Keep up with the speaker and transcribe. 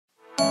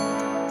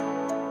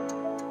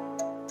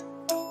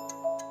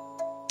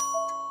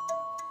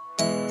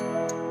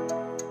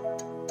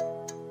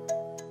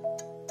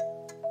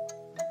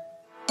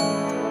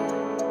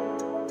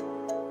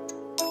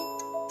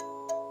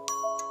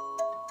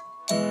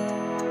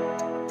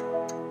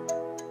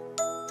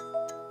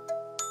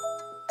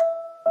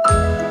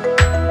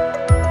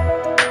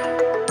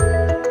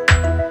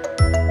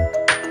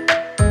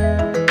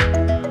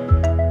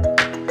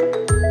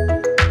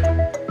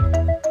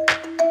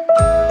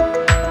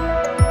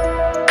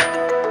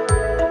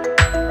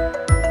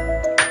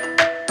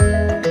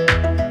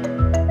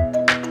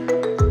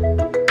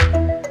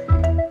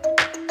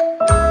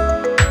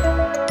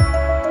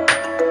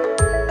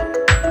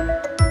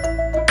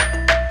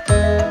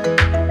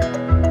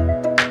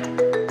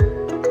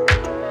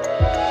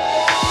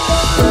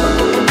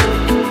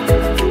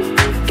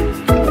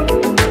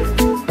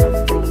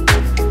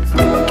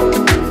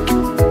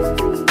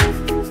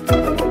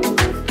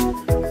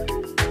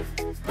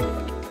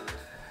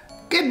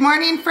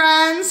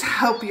friends,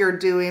 hope you're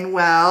doing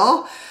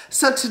well.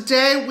 So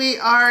today we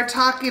are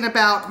talking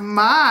about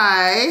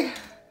my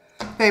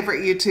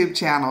favorite YouTube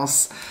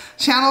channels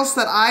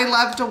that I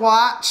love to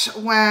watch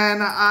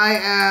when I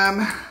am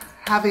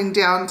having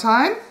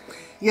downtime.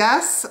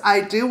 Yes, I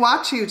do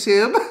watch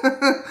YouTube.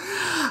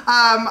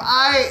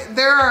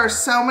 There are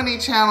so many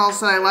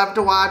channels that I love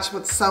to watch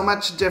with so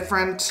much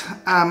different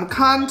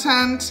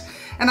content.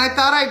 And I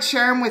thought I'd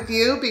share them with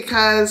you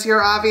because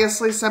you're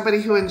obviously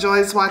somebody who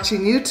enjoys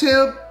watching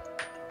YouTube.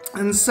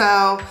 And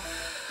so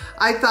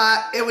I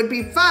thought it would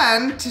be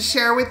fun to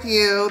share with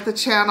you the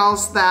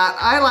channels that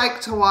I like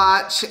to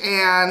watch,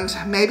 and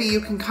maybe you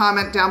can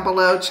comment down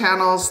below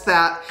channels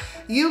that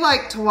you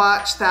like to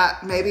watch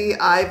that maybe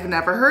I've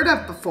never heard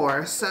of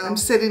before. So I'm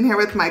sitting here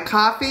with my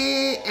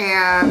coffee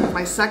and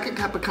my second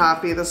cup of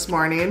coffee this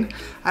morning.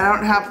 I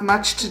don't have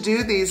much to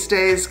do these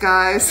days,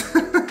 guys.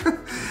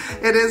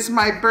 It is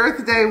my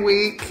birthday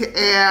week,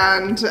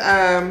 and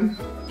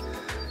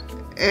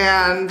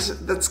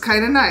that's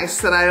kind of nice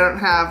that I don't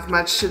have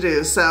much to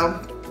do. So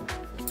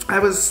I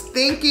was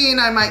thinking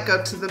I might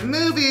go to the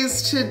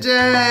movies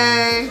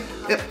today.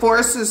 It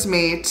forces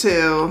me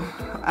to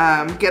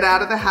get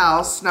out of the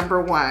house,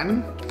 number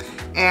one,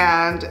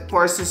 and it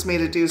forces me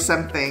to do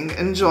something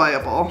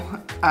enjoyable.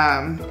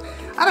 I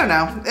don't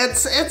know,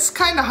 it's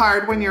kind of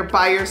hard when you're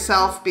by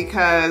yourself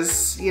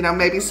because, you know,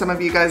 maybe some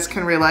of you guys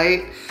can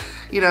relate.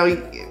 You know,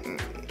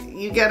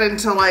 you get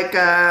into like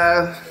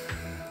a,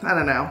 I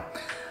don't know,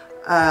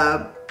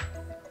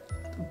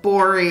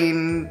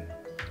 boring,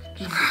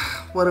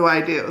 what do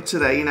I do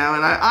today, you know?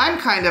 And I'm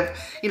kind of,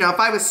 you know, if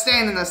I was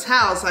staying in this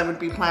house, I would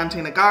be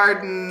planting a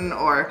garden,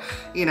 or,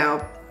 you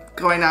know,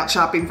 going out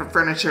shopping for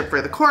furniture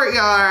for the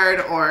courtyard,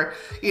 or,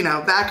 you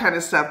know, that kind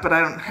of stuff, but I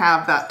don't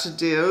have that to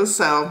do,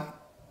 so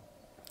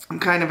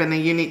I'm kind of in a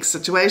unique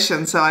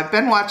situation. So I've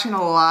been watching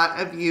a lot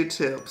of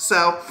YouTube.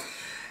 So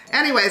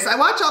anyways, I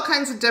watch all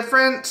kinds of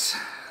different,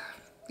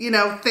 you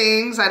know,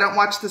 things. I don't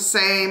watch the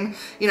same,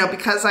 you know,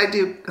 because I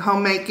do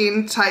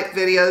homemaking type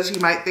videos. You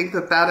might think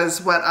that that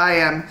is what I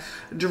am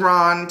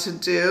drawn to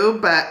do,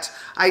 but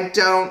I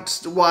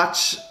don't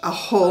watch a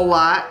whole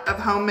lot of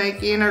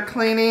homemaking or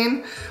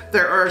cleaning.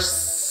 There are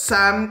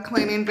some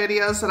cleaning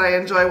videos that I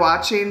enjoy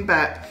watching,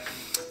 but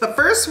the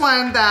first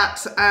one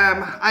that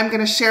I'm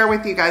going to share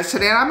with you guys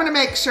today, and I'm going to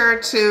make sure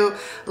to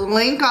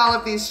link all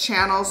of these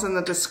channels in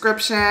the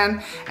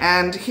description,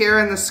 and here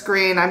in the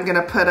screen I'm going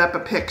to put up a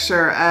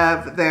picture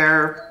of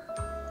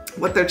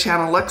what their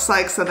channel looks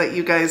like so that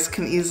you guys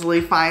can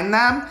easily find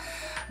them.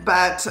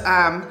 But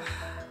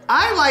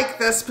I like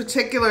this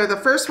particular, the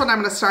first one I'm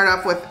going to start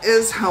off with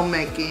is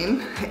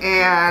homemaking,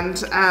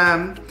 and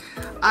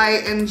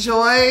I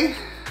enjoy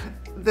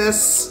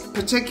this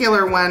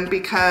particular one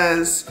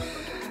because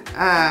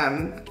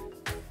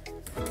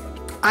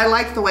I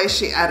like the way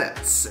she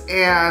edits,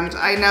 and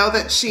I know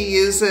that she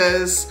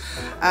uses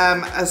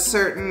a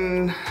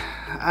certain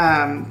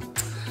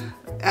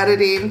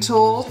editing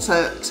tool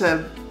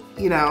to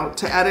you know,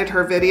 to edit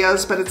her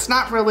videos, but it's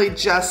not really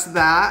just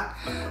that.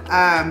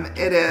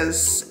 It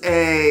is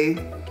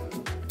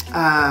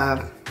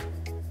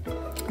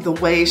the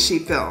way she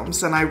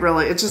films, and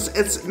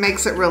it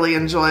makes it really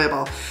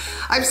enjoyable.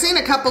 I've seen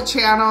a couple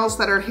channels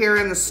that are here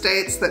in the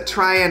States that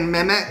try and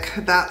mimic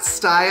that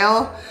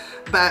style,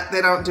 but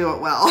they don't do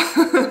it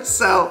well.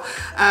 So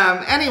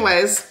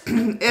anyways,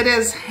 it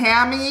is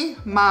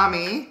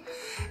HAMIMOMMY,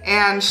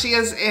 and she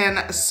is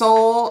in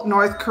Seoul,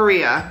 North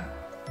Korea.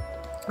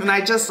 And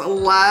I just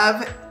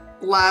love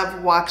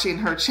watching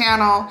her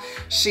channel.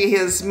 She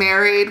is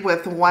married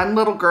with one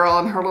little girl,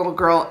 and her little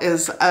girl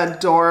is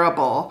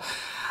adorable.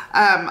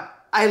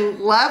 I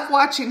love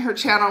watching her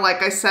channel,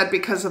 like I said,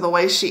 because of the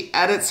way she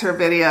edits her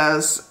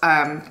videos,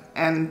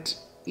 and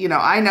you know,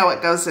 I know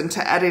it goes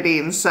into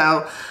editing,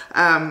 so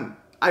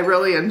I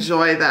really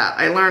enjoy that.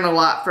 I learn a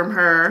lot from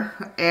her,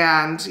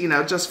 and you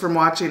know, just from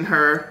watching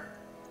her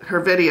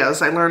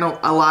videos, I learn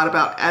a lot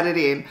about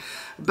editing.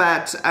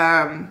 But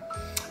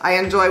I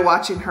enjoy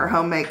watching her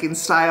homemaking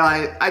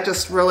style. I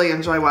just really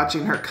enjoy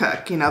watching her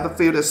cook. You know, the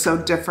food is so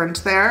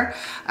different there.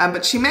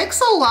 But she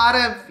makes a lot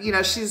of, you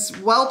know, she's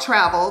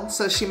well-traveled,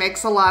 so she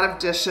makes a lot of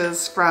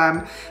dishes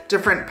from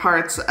different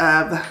parts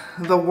of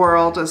the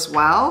world as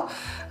well.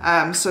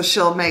 So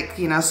she'll make,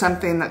 you know,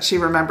 something that she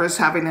remembers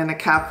having in a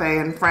cafe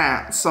in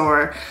France,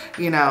 or,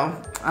 you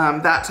know,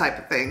 that type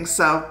of thing.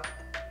 So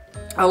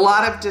a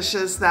lot of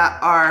dishes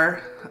that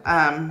are,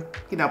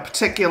 you know,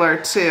 particular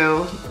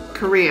to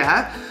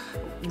Korea,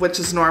 which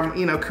is normal,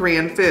 you know,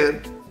 Korean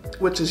food,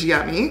 which is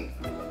yummy.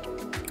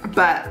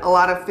 But a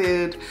lot of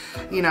food,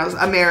 you know,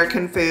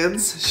 American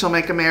foods, she'll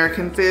make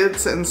American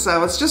foods. And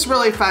so it's just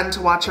really fun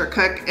to watch her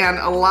cook. And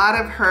a lot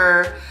of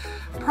her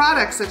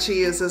products that she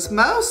uses,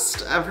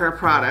 most of her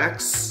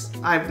products,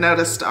 I've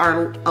noticed,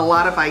 are a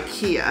lot of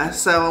IKEA.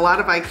 So a lot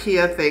of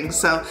IKEA things.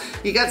 So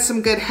you get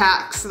some good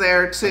hacks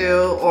there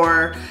too,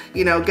 or,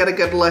 you know, get a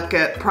good look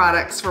at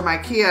products from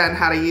IKEA and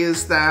how to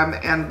use them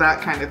and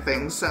that kind of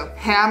thing. So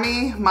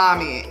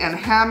HAMIMOMMY, and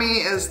Hammy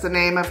is the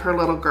name of her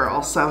little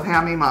girl. So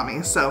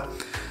HAMIMOMMY. So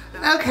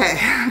Okay,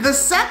 the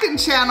second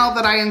channel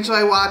that I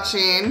enjoy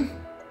watching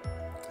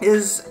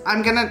is,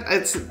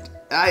 it's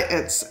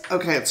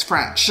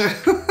French.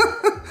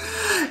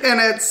 And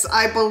it's,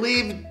 I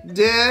believe,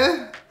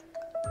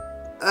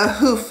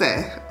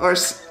 HOEVE, or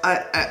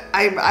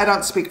I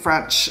don't speak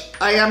French.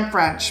 I am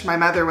French. My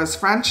mother was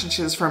French and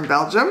she was from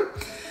Belgium,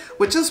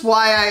 which is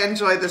why I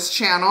enjoy this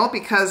channel,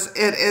 because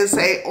it is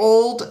a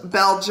old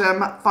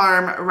Belgium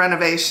farm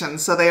renovation.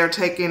 So they are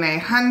taking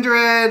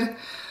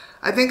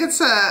I think it's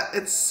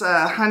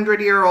a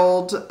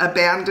 100-year-old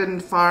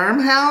abandoned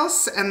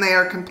farmhouse, and they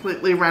are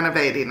completely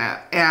renovating it.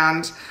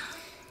 And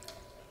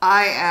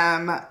I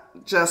am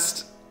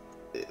just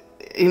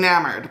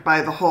enamored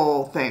by the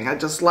whole thing. I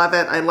just love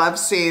it. I love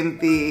seeing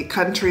the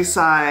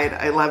countryside.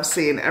 I love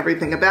seeing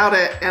everything about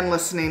it and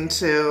listening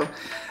to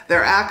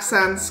their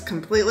accents.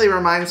 Completely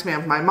reminds me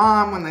of my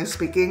mom when they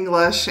speak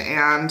English.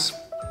 And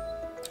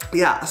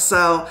yeah,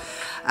 so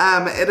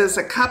it is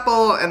a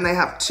couple, and they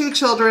have 2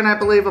 children, I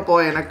believe, a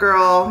boy and a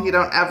girl. You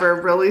don't ever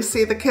really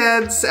see the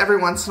kids. Every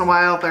once in a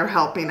while they're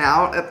helping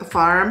out at the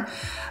farm.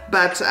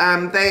 But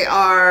they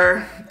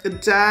are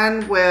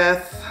done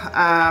with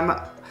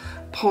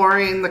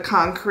pouring the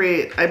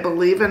concrete, I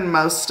believe, in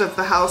most of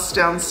the house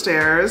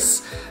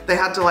downstairs. They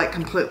had to like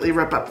completely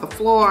rip up the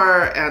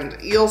floor, and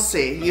you'll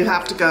see. You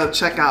have to go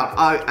check out.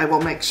 I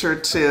will make sure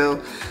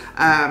to.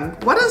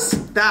 What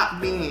does that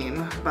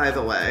mean, by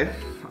the way?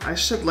 I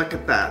should look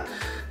at that.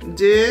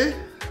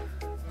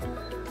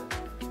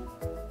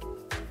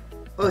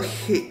 Let's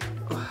see.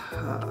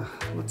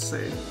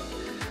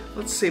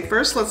 Let's see.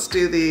 First, let's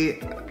do the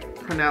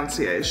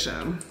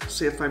pronunciation.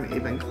 See if I'm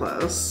even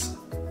close.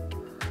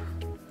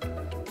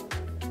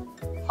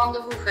 Van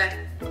de Hoeve.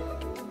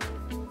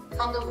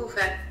 Van de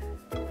Hoeve.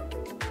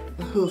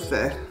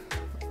 Hoeve.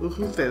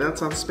 Hoeve,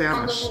 that's on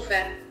Spanish. Van de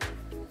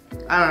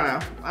Hoeve. I don't know.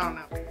 I don't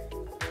know.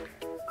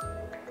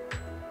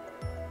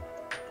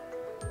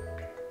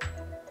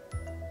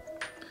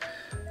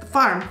 The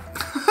farm.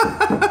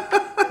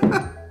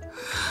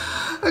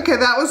 Okay,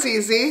 that was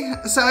easy.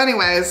 So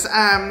anyways,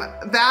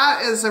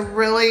 that is a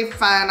really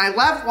fun, I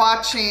love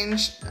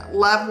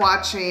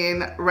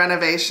watching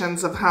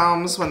renovations of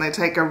homes when they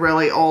take a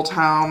really old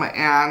home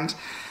and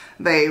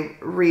they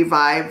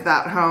revive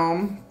that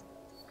home,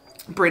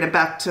 bring it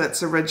back to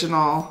its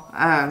original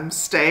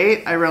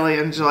state. I really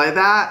enjoy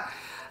that.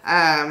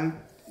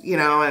 You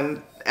know,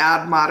 and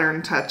add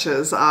modern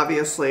touches,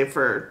 obviously,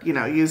 for, you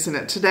know, using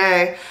it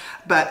today,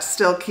 but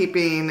still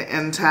keeping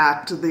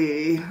intact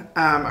the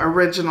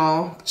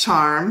original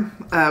charm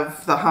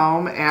of the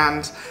home,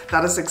 and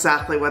that is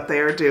exactly what they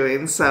are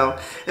doing. So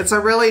it's a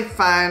really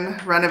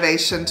fun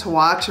renovation to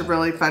watch, a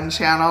really fun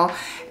channel,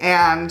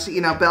 and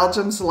you know,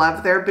 Belgians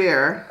love their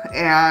beer,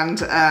 and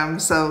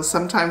so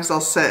sometimes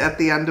they'll sit at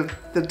the end of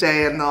the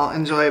day and they'll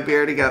enjoy a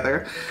beer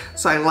together.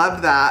 So I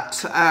love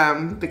that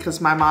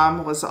because my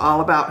mom was all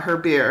about her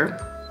beer.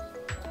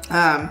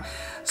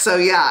 So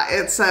yeah,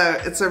 it's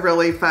a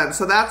really fun.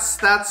 So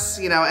that's,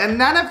 you know, and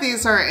none of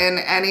these are in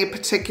any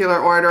particular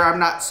order. I'm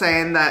not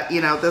saying that, you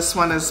know, this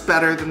one is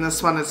better than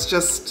this one. It's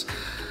just,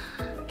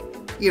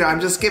 you know, I'm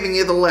just giving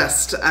you the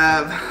list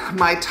of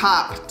my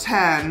top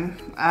 10,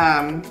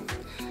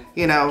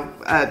 you know,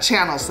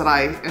 channels that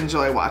I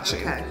enjoy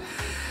watching. Okay.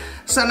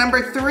 So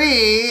number 3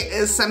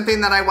 is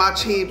something that I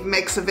watch. He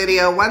makes a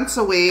video once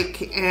a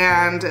week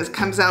and it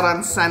comes out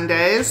on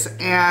Sundays,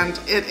 and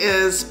it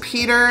is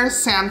Peter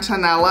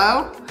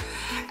Santenello.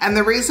 And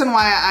the reason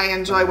why I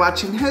enjoy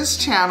watching his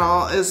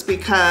channel is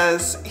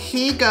because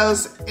he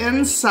goes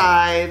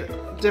inside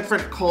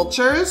different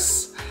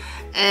cultures,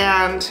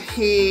 and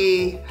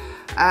he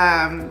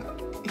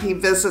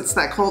visits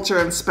that culture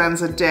and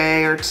spends a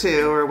day or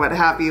 2 or what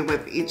have you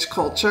with each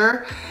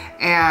culture.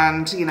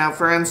 And, you know,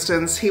 for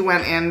instance, he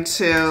went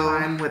into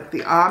time with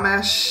the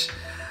Amish,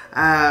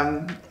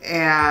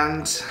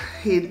 and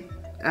he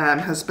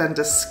has been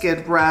to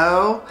Skid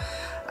Row.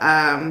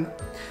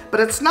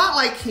 But it's not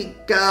like he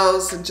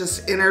goes and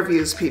just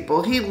interviews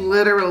people. He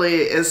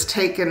literally is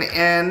taken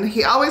in.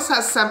 He always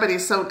has somebody.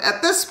 So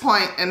at this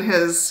point in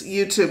his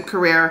YouTube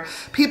career,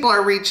 people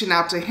are reaching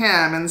out to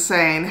him and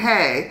saying,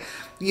 hey,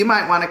 you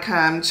might want to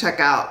come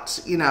check out,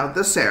 you know,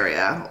 this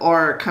area,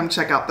 or come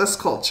check out this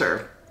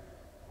culture.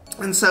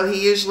 And so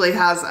he usually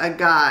has a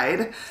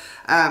guide,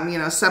 you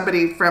know,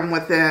 somebody from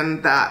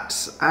within that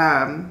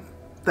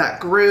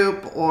that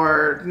group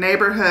or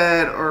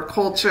neighborhood or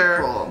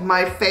culture.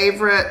 My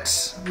favorite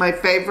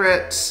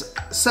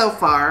so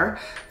far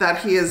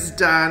that he has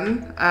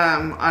done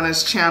on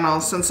his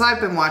channel since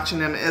I've been watching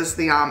him is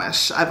the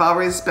Amish. I've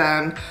always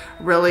been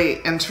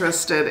really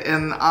interested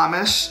in the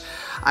Amish.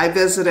 I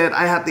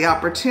had the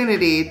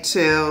opportunity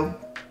to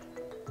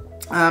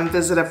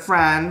visit a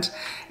friend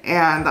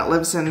that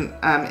lives in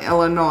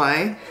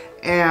Illinois,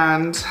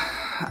 and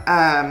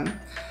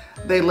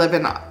they live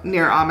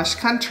near Amish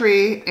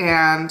country,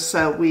 and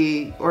so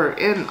or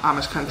in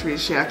Amish country,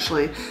 she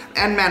actually,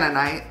 and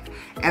Mennonite,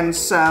 and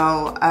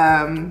so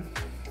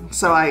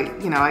So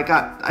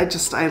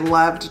I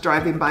loved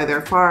driving by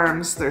their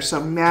farms. They're so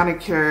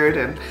manicured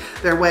and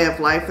their way of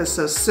life is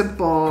so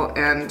simple,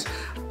 and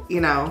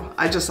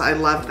I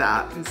love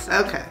that.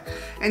 Okay,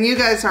 and you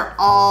guys are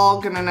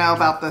all gonna know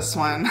about this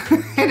one.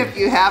 And if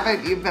you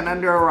haven't, you've been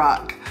under a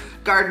rock.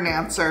 Garden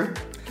Answer.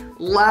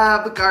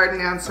 Love Garden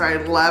Answer. I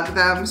love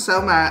them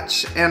so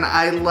much, and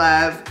I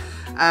love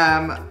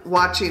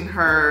watching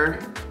her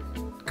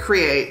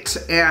create.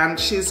 And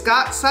she's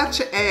got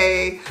such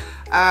a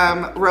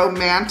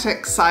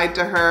romantic side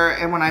to her,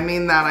 and when I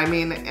mean that, I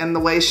mean in the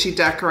way she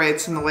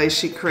decorates and the way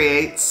she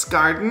creates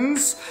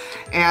gardens.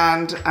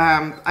 And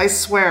I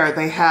swear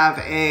they have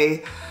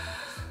a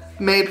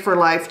made for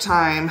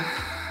Lifetime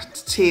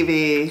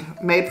TV,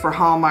 made for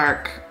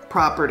Hallmark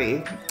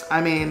property. I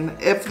mean,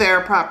 if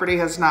their property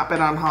has not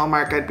been on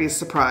Hallmark, I'd be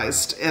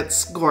surprised.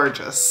 It's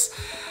gorgeous.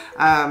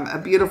 A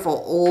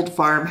beautiful old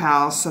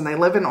farmhouse, and they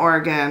live in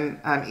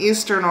Oregon,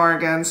 Eastern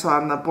Oregon, so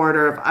on the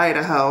border of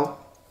Idaho.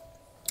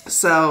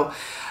 So,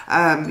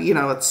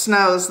 it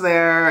snows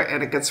there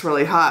and it gets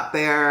really hot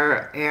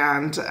there,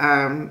 and,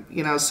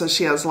 so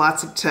she has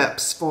lots of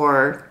tips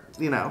for,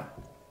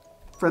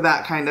 for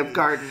that kind of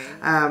gardening.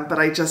 But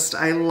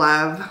I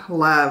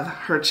love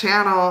her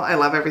channel. I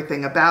love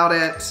everything about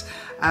it.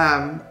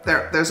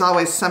 There's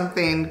always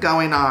something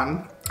going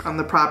on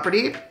the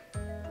property,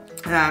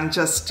 and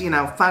just,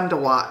 fun to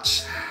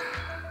watch.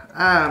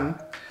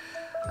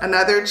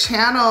 Another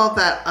channel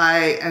that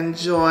I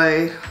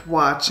enjoy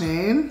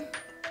watching.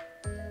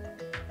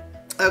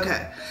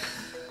 Okay,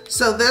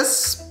 so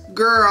this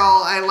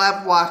girl I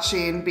love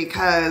watching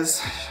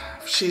because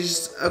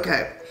she's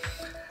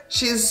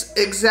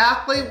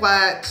exactly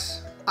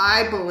what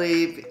I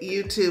believe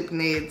YouTube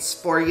needs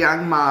for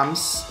young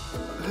moms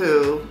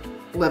who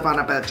live on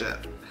a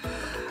budget.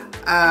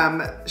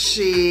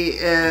 She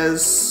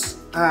is,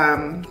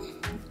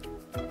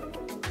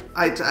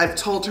 I've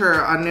told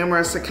her on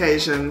numerous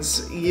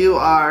occasions, you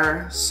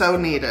are so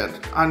needed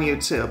on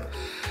YouTube.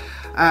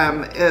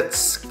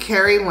 It's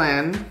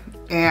LYNN,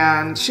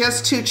 and she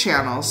has two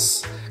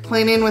channels,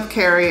 Cleaning with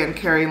Karrie and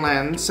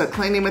LYNN. So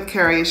Cleaning with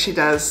Karrie, she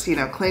does,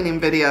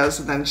 cleaning videos,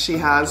 and then she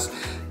has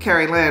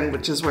LYNN,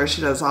 which is where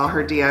she does all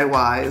her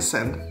DIYs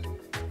and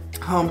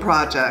home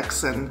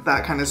projects and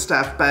that kind of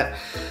stuff. But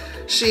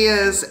she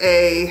is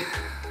a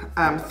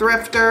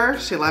thrifter.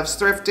 She loves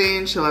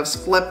thrifting. She loves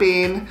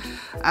flipping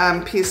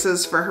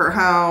pieces for her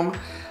home.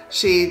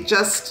 She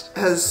just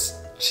has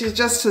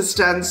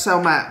done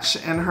so much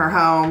in her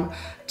home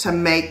to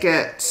make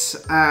it.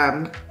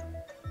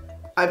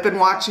 I've been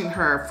watching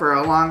her for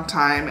a long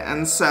time,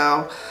 and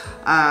so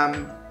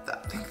I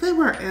think they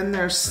were in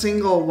their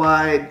single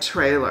wide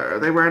trailer.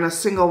 They were in a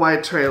single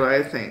wide trailer,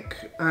 I think,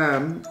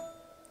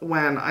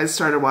 when I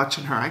started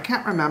watching her. I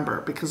can't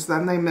remember, because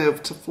then they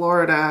moved to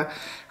Florida.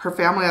 Her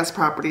family has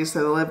property, so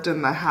they lived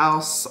in the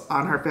house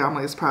on her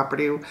family's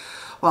property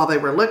while they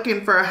were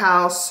looking for a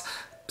house.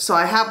 So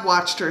I have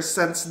watched her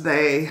since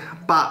they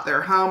bought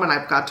their home, and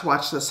I've got to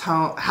watch this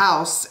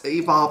house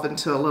evolve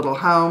into a little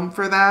home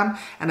for them,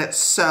 and it's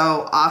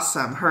so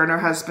awesome. Her and her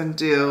husband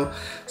do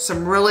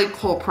some really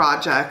cool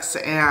projects,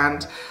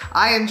 and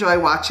I enjoy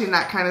watching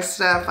that kind of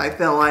stuff. I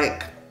feel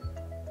like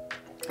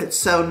it's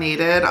so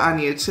needed on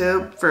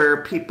YouTube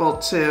for people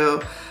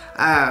to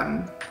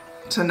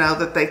know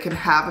that they can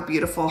have a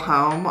beautiful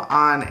home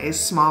on a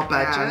small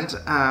budget.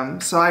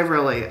 So I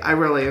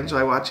really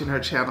enjoy watching her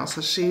channel.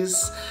 So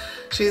she's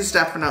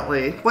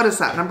definitely, what is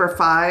that, number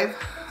 5?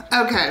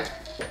 Okay,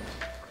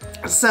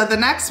 so the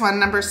next one,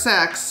 number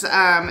 6,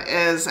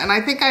 is, and I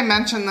think I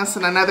mentioned this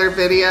in another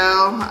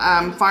video,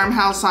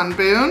 Farmhouse on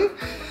Boone.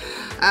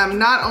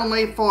 Not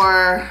only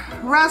for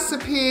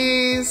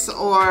recipes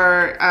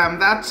or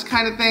that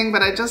kind of thing,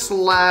 but I just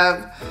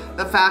love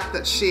the fact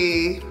that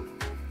she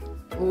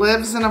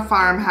lives in a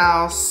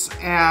farmhouse,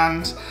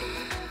 and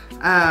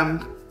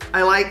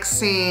I like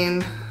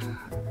seeing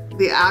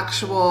the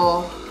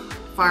actual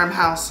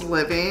farmhouse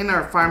living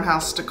or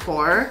farmhouse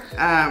decor.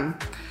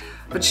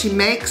 But she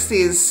makes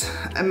these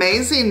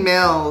amazing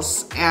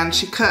meals, and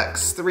she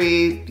cooks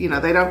they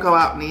don't go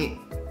out and eat.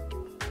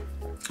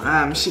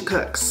 She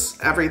cooks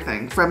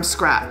everything from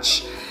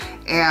scratch.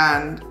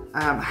 And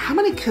how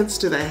many kids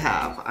do they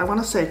have? I want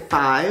to say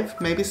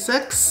 5, maybe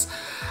 6.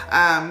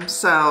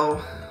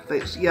 So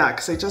yeah,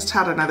 because they just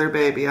had another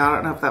baby. I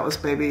don't know if that was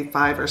baby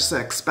 5 or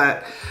 6,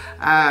 but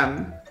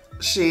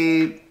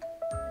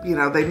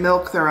they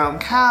milk their own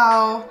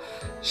cow.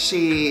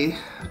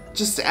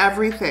 Just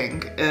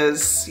everything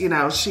is,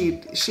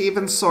 she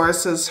even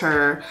sources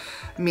her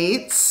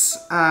meats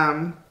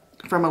from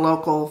a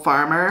local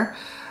farmer.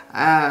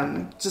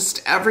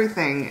 Just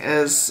everything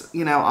is,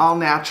 all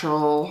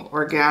natural,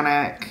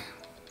 organic.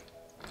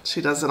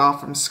 She does it all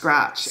from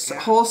scratch. The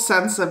whole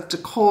sense of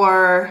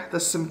decor, the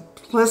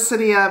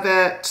simplicity of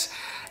it,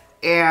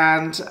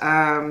 and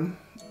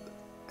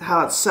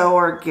how it's so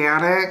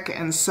organic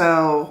and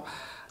so,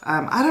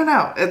 I don't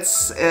know,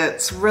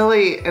 it's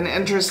really an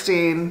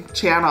interesting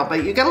channel.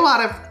 But you get a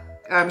lot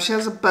of, she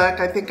has a book,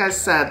 I think I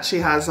said she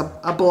has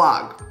a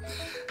blog.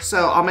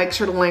 So I'll make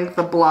sure to link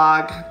the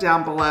blog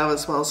down below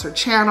as well as her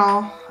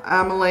channel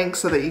link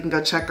so that you can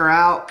go check her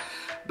out.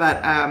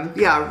 But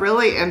yeah,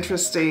 really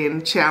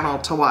interesting channel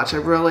to watch. I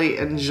really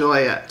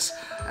enjoy it.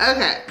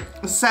 Okay,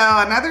 so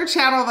another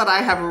channel that I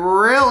have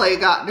really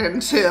gotten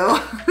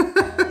into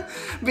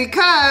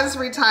because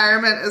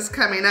retirement is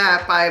coming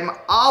up, I'm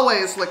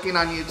always looking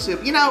on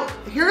YouTube. You know,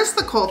 here's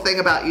the cool thing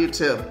about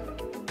YouTube.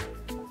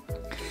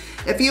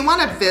 If you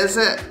want to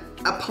visit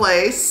a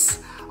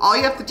place, all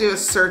you have to do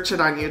is search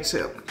it on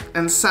YouTube.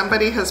 And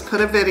somebody has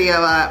put a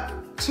video up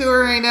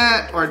touring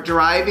it or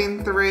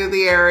driving through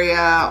the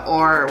area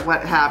or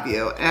what have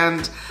you.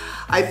 And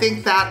I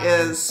think that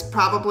is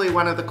probably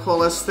one of the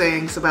coolest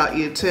things about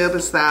YouTube,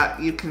 is that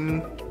you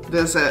can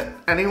visit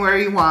anywhere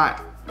you want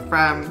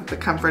from the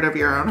comfort of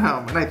your own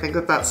home. And I think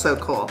that that's so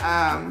cool.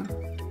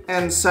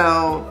 And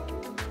so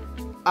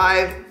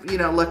I've, you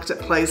know, looked at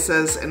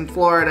places in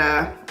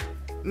Florida,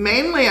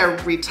 mainly a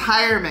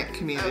retirement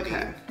community.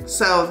 Okay.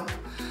 So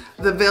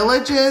the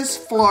Villages,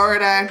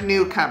 Florida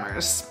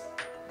Newcomers.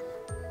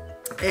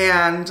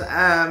 And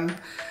I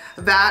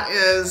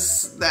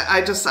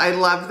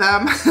love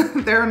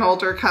them. They're an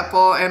older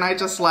couple and I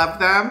just love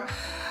them.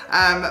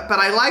 But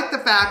I like the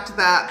fact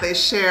that they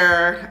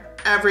share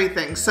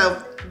everything.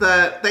 So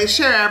they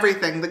share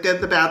everything, the good,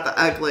 the bad, the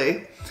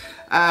ugly,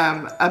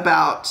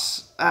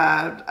 about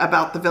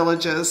the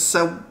Villages.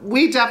 So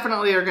we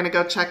definitely are gonna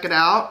go check it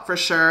out for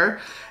sure.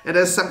 It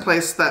is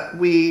someplace that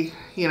we,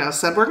 you know,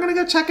 said we're gonna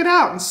go check it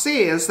out and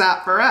see, is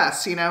that for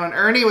us, you know? And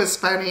Ernie was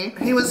funny.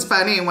 He was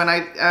funny when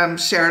I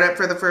shared it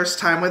for the first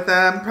time with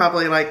them,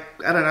 probably like,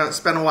 I don't know,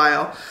 it's been a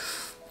while.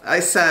 I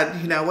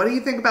said, you know, what do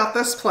you think about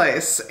this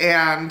place?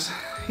 And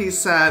he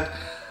said,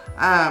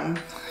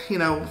 you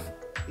know,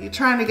 you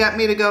trying to get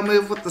me to go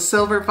move with the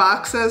Silver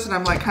Foxes? And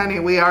I'm like, honey,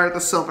 we are the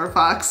Silver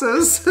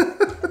Foxes.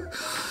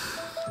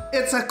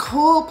 It's a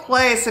cool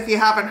place if you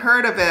haven't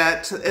heard of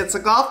it. It's a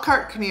golf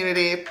cart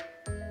community.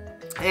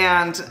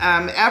 And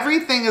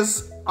everything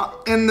is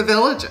in the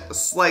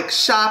Villages, like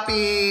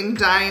shopping,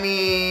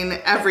 dining,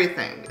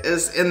 everything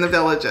is in the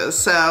Villages.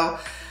 So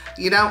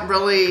you don't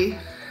really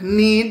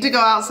need to go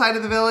outside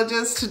of the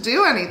Villages to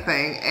do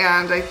anything.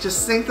 And I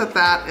just think that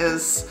that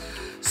is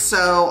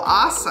so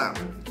awesome.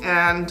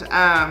 And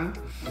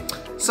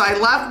so I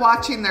love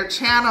watching their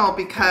channel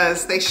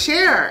because they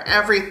share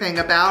everything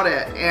about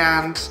it.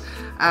 And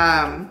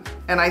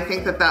I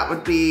think that that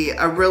would be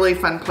a really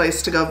fun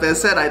place to go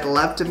visit. I'd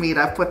love to meet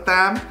up with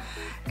them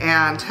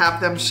and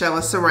have them show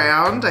us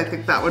around. I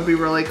think that would be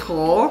really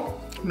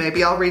cool.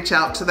 Maybe I'll reach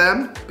out to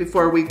them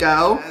before we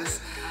go.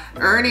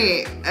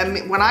 Ernie,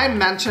 when I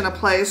mention a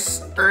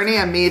place, Ernie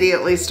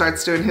immediately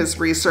starts doing his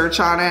research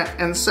on it.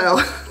 And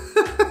so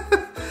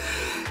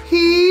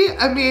he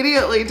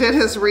immediately did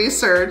his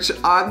research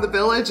on the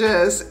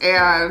Villages,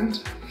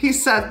 and he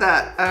said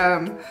that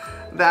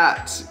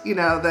you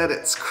know, that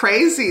it's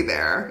crazy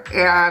there.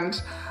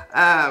 And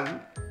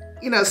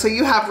you know, so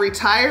you have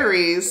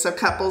retirees, so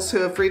couples who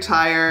have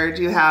retired,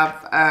 you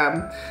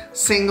have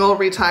single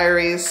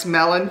retirees,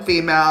 male and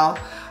female.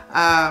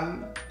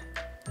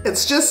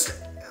 It's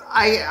just,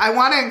 I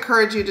want to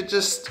encourage you to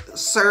just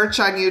search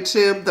on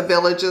YouTube, The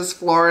Villages,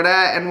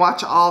 Florida, and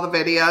watch all the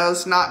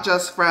videos, not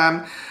just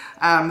from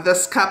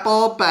this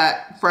couple,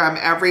 but from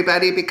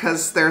everybody,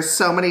 because there's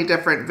so many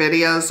different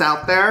videos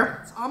out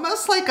there. It's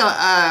almost like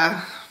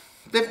a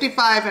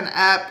 55 and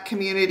up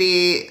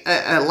community,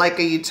 like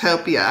a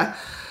utopia.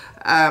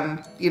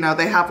 You know,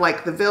 they have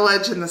like the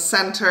village in the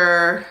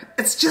center.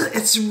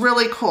 It's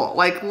really cool.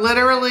 Like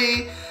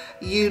literally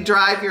you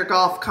drive your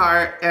golf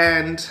cart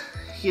and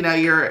you know,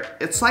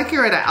 it's like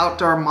you're at an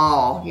outdoor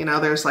mall. You know,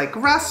 there's like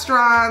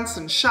restaurants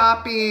and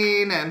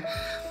shopping, and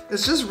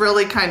it's just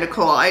really kind of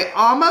cool. I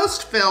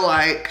almost feel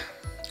like,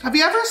 have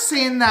you ever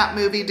seen that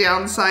movie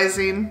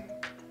Downsizing?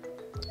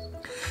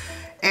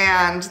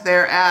 And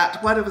they're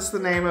at, what was the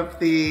name of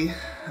the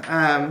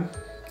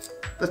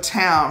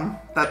town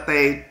that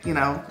they, you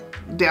know,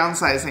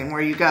 downsizing,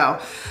 where you go.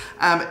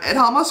 It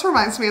almost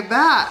reminds me of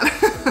that,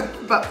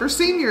 but for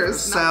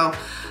seniors. So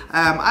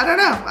I don't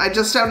know. I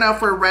just don't know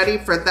if we're ready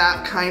for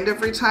that kind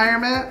of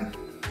retirement,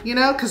 you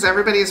know, because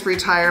everybody's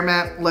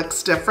retirement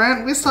looks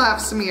different. We still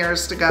have some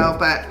years to go,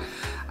 but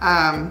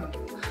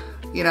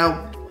you know,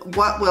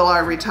 what will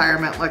our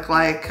retirement look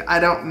like? I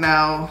don't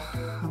know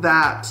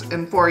that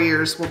in 4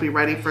 years we'll be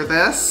ready for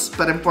this,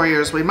 but in 4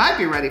 years we might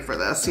be ready for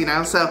this, you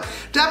know? So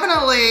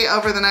definitely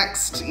over the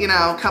next, you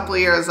know, couple of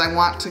years, I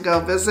want to go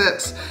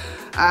visit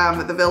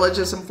the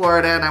Villages in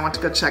Florida, and I want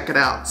to go check it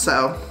out.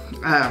 So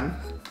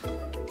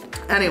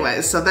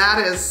anyways, so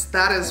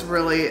that is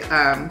really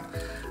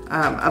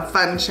a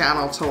fun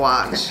channel to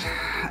watch.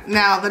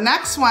 Now, the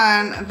next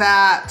one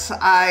that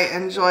I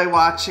enjoy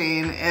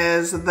watching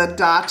is the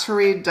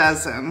Daughtary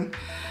Dozen.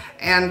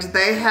 And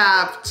they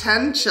have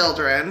 10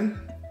 children.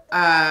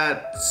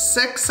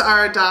 6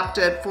 are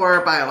adopted, 4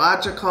 are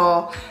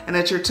biological, and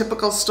it's your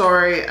typical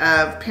story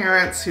of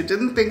parents who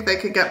didn't think they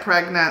could get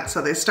pregnant,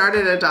 so they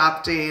started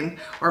adopting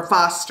or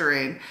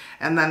fostering,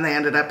 and then they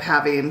ended up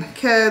having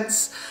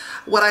kids.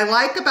 What I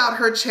like about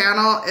her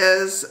channel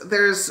is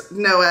there's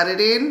no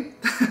editing.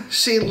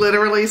 She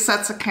literally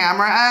sets a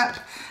camera up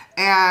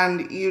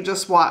and you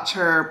just watch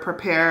her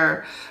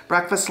prepare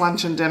breakfast,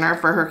 lunch, and dinner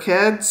for her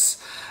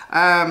kids.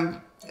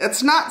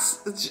 It's not,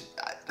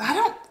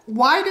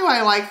 why do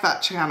I like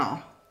that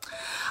channel?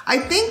 I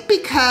think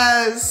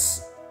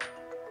because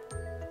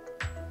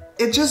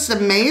it just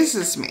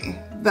amazes me,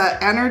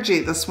 the energy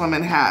this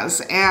woman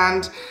has.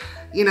 And,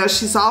 you know,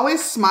 she's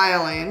always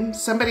smiling.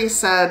 Somebody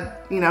said,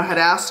 you know, had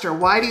asked her,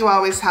 why do you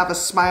always have a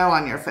smile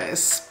on your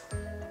face?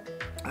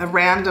 A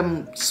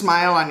random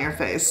smile on your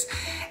face.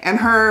 And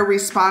her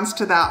response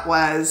to that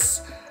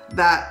was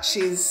that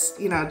she's,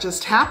 you know,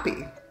 just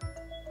happy.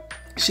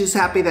 She's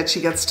happy that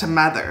she gets to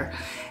mother.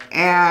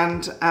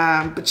 And,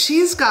 but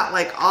she's got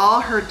like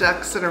all her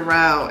ducks in a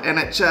row, and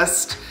it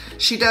just,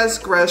 she does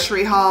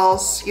grocery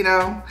hauls, you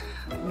know,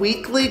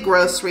 weekly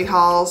grocery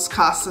hauls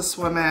cost this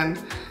woman,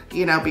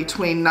 you know,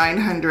 between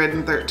 $900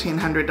 and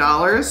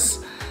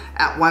 $1,300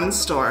 at one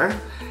store.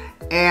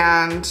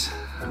 And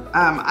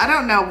I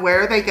don't know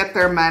where they get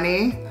their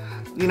money.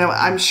 You know,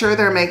 I'm sure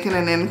they're making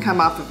an income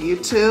off of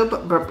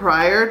YouTube, but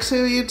prior to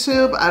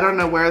YouTube, I don't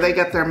know where they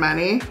get their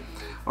money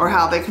or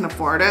how they can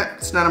afford it.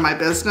 It's none of my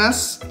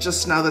business.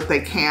 Just know that they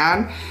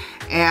can.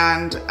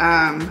 And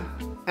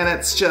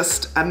it's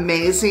just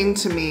amazing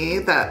to me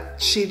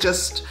that she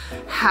just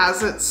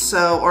has it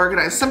so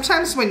organized.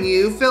 Sometimes when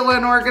you feel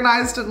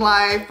unorganized in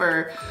life,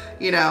 or,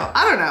 you know,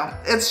 I don't know,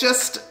 it's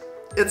just,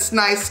 it's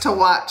nice to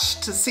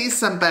watch, to see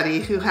somebody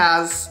who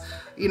has,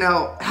 you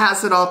know,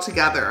 has it all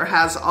together, or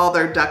has all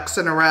their ducks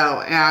in a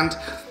row. And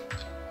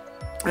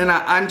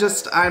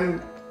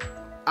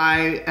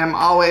I am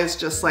always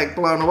just like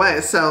blown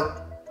away. So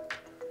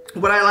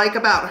what I like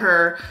about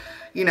her,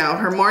 you know,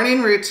 her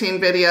morning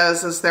routine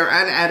videos is they're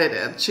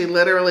unedited. She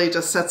literally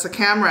just sets a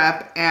camera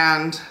up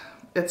and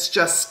it's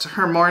just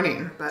her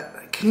morning.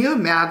 But can you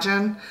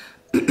imagine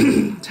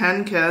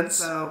 10 kids?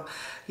 So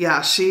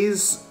yeah,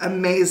 she's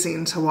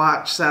amazing to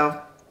watch.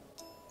 So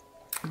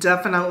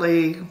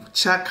definitely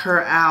check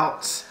her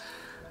out.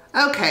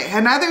 Okay,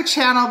 another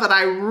channel that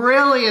I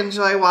really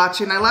enjoy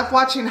watching, I love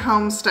watching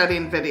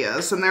homesteading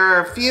videos, and there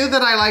are a few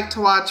that I like to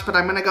watch, but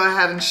I'm gonna go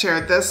ahead and share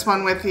this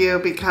one with you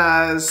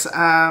because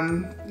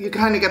you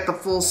kind of get the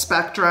full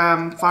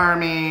spectrum,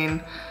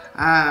 farming,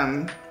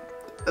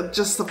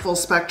 just the full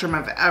spectrum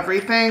of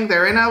everything.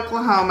 They're in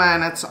Oklahoma,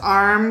 and it's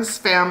Arms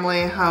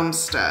Family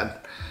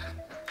Homestead.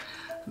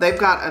 They've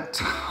got a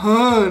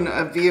ton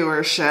of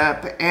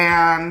viewership,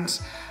 and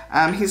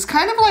he's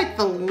kind of like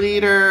the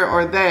leader,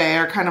 or they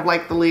are kind of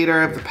like the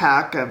leader of the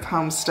pack of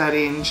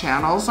homesteading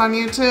channels on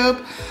YouTube.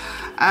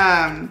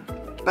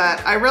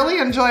 But I really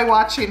enjoy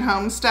watching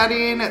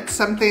homesteading. It's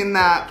something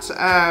that,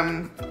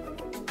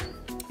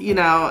 you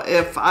know,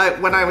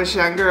 when I was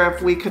younger,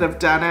 if we could have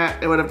done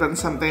it, it would have been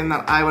something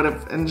that I would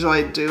have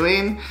enjoyed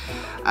doing.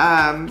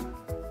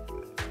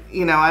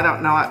 You know, I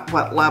don't know at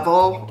what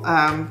level,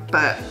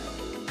 but,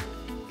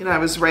 you know, I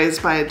was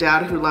raised by a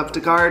dad who loved to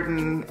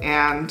garden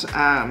and,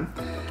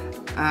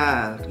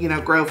 you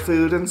know, grow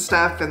food and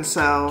stuff. And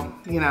so,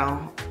 you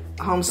know,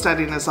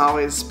 homesteading has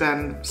always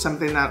been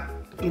something that,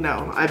 you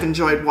know, I've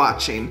enjoyed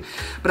watching.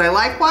 But I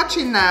like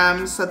watching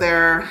them. So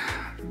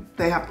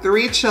they have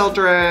 3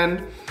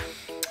 children.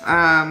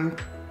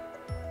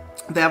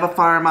 They have a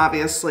farm,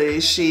 obviously.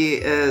 She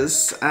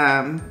is,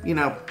 you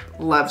know,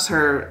 loves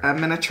her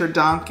miniature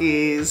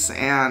donkeys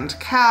and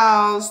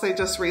cows they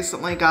just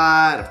recently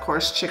got. Of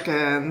course,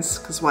 chickens,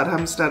 because what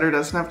homesteader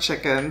doesn't have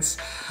chickens?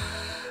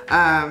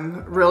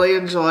 Really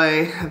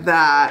enjoy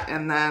that.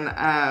 And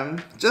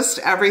then just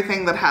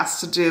everything that has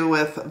to do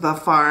with the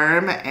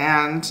farm,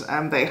 and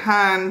they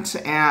hunt,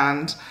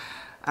 and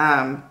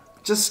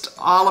just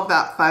all of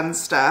that fun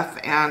stuff.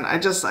 And I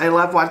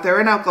love what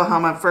they're in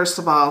Oklahoma, first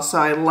of all, so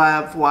I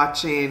love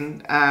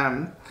watching,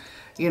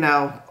 you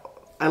know,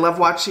 I love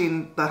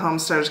watching the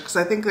homesteaders, because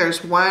I think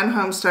there's one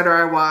homesteader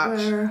I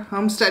watch,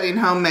 Homesteading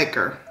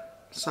Homemaker.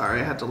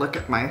 Sorry, I had to look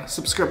at my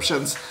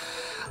subscriptions.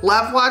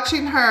 Love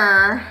watching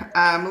her,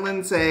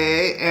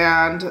 Lindsay,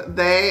 and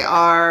they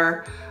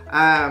are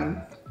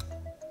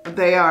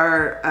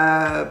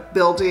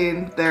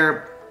building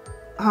their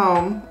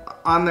home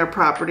on their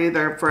property,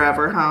 their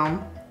forever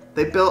home.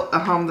 They built a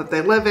home that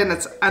they live in.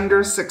 It's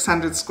under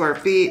 600 square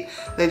feet.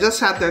 They just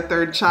had their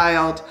 3rd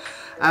child,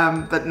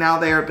 but now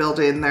they are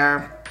building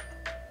their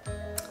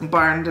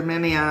barn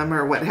dominium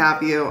or what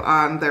have you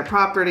on their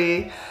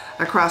property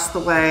across the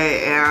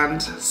way.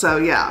 And so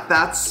yeah,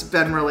 that's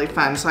been really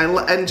fun. So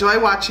I enjoy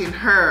watching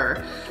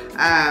her,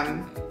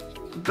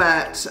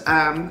 but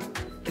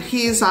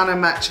he's on a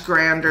much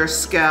grander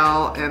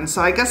scale. And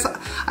so I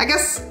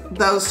guess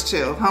those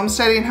two,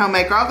 Homesteading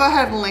Homemaker, I'll go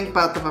ahead and link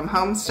both of them,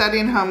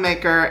 Homesteading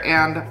Homemaker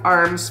and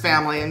Arms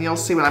Family, and you'll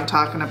see what I'm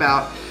talking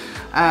about.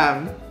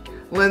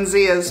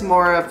 Lindsay is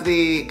more of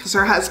the, because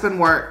her husband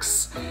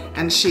works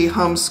and she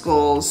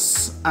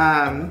homeschools,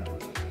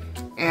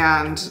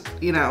 and,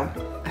 you know,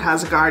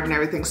 has a garden and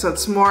everything. So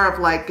it's more of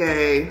like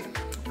a,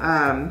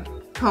 a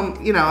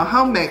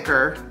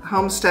homemaker,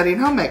 homesteading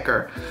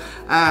homemaker.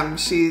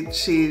 She,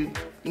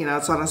 you know,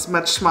 it's on a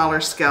much smaller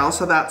scale,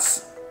 so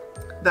that's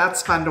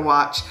fun to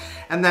watch.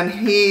 And then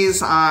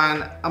he's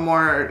on a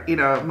more, you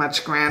know,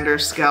 much grander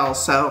scale,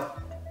 so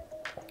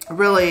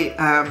really,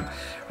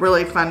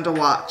 really fun to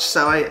watch.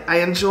 So I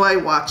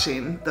enjoy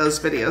watching those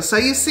videos. So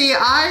you see,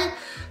 I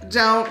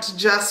don't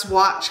just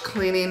watch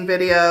cleaning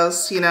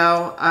videos, you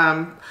know.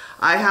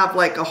 I have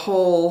like a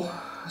whole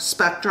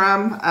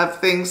spectrum of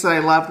things that I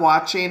love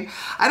watching.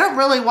 I don't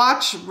really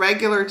watch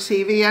regular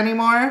TV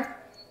anymore.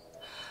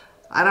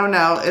 I don't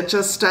know, it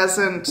just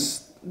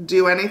doesn't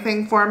do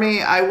anything for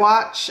me. I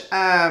watch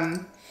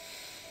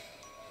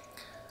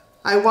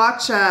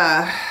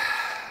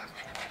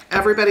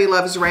Everybody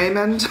Loves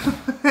Raymond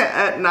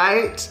at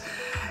night,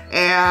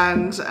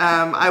 and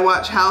I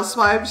watch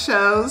housewives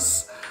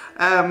shows.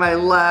 I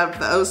love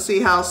the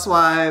OC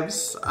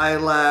Housewives, I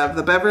love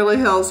the Beverly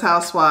Hills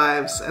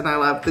Housewives, and I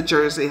love the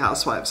Jersey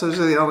Housewives. Those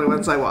are the only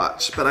ones I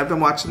watch, but I've been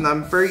watching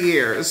them for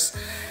years.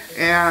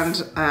 And,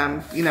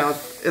 you know,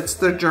 it's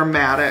the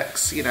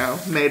dramatics, you know,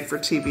 made for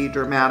TV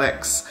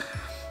dramatics,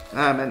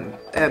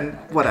 and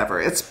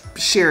whatever. It's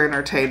sheer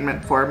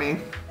entertainment for me.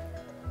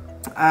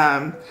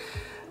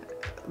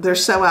 They're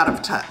so out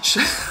of touch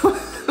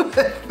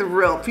with the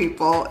real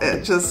people.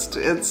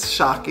 It's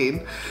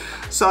shocking.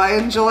 So I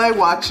enjoy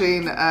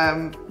watching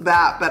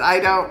that, but I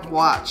don't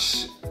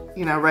watch,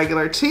 you know,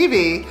 regular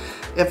TV.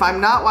 If I'm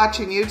not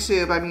watching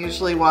YouTube, I'm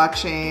usually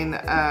watching,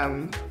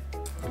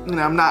 you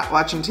know, I'm not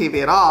watching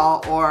TV at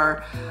all,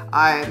 or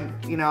I'm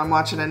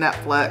watching a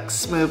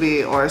Netflix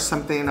movie or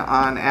something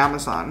on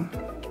Amazon,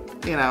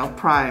 you know,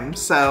 Prime.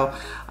 So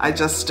I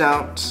just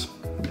don't,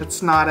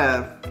 it's not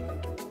a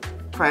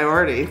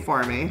priority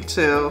for me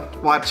to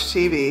watch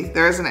TV.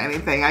 There isn't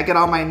anything. I get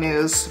all my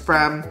news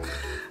from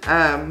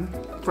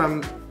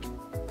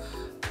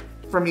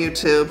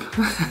YouTube.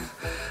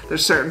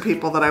 There's certain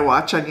people that I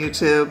watch on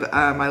YouTube.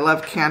 I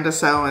love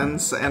Candace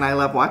Owens, and I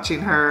love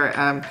watching her.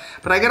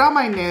 But I get all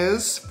my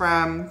news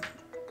from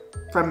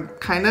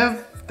kind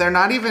of, they're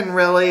not even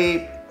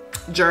really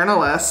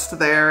journalists.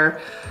 They're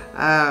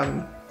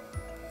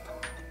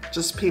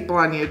just people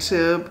on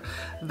YouTube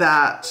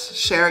that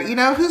share, you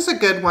know, who's a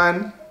good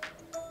one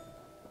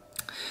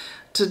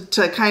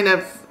to kind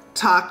of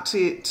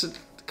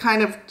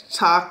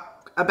talk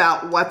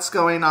about what's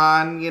going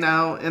on, you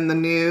know, in the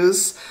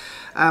news.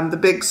 The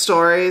big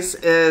stories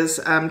is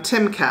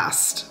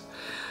Timcast.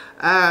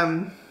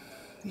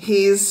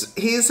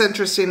 He's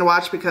interesting to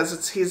watch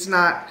because he's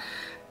not,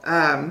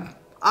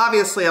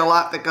 obviously a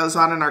lot that goes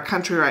on in our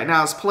country right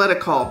now is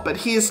political, but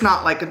he's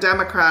not like a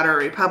Democrat or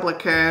a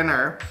Republican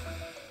or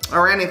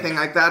anything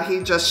like that.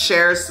 He just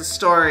shares the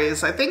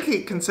stories. I think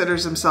he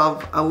considers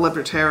himself a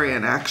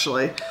libertarian,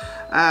 actually.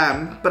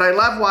 But I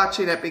love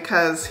watching it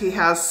because he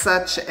has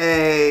such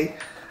a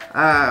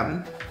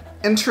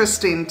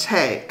interesting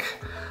take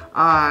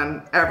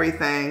on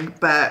everything,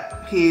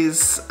 but he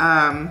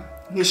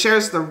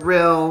shares the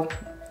real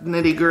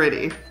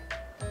nitty-gritty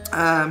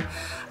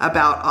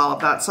about all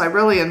of that. So I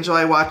really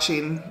enjoy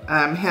watching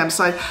him.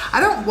 So I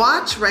don't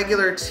watch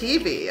regular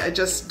TV. I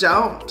just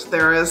don't.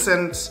 There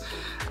isn't,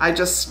 I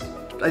just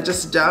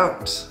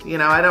don't. You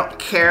know, I don't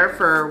care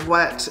for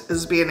what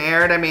is being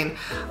aired. I mean,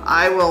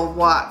 I will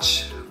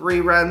watch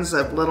reruns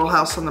of Little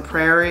House on the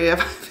Prairie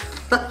if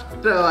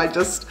no,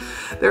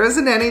 there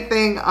isn't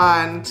anything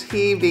on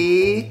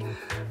TV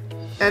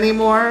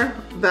anymore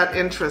that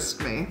interests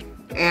me.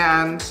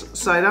 And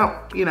so I don't,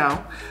 you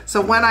know,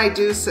 so when I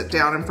do sit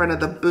down in front of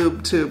the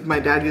boob tube, my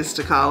dad used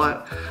to call it,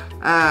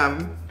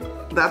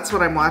 that's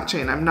what I'm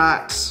watching. I'm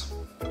not,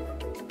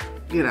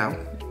 you know,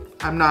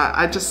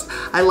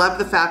 I love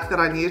the fact that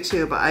on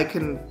YouTube I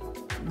can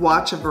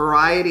watch a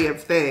variety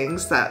of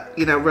things that,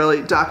 you know,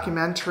 really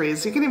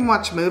documentaries. You can even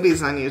watch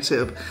movies on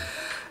YouTube.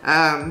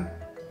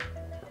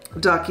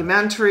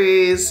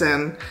 Documentaries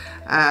and,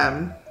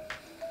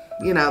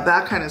 you know,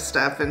 that kind of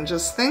stuff, and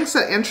just things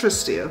that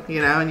interest you, you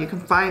know, and you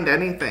can find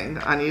anything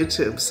on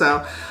YouTube.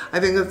 So I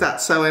think that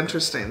that's so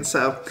interesting.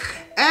 So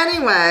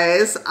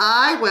anyways,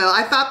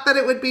 I thought that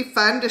it would be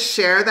fun to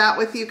share that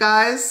with you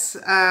guys.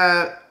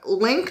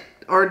 Link,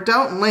 or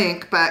don't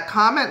link, but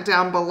comment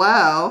down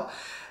below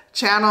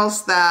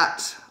channels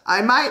that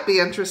I might be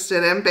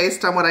interested in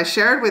based on what I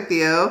shared with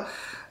you.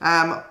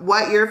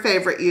 What your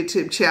favorite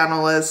YouTube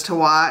channel is to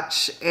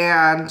watch,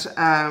 and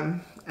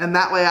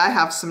that way I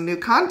have some new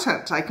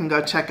content I can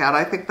go check out.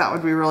 I think that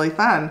would be really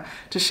fun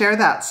to share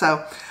that.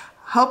 So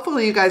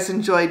hopefully you guys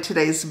enjoyed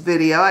today's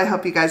video. I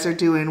hope you guys are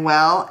doing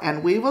well,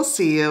 and we will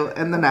see you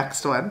in the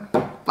next one.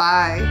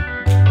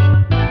 Bye.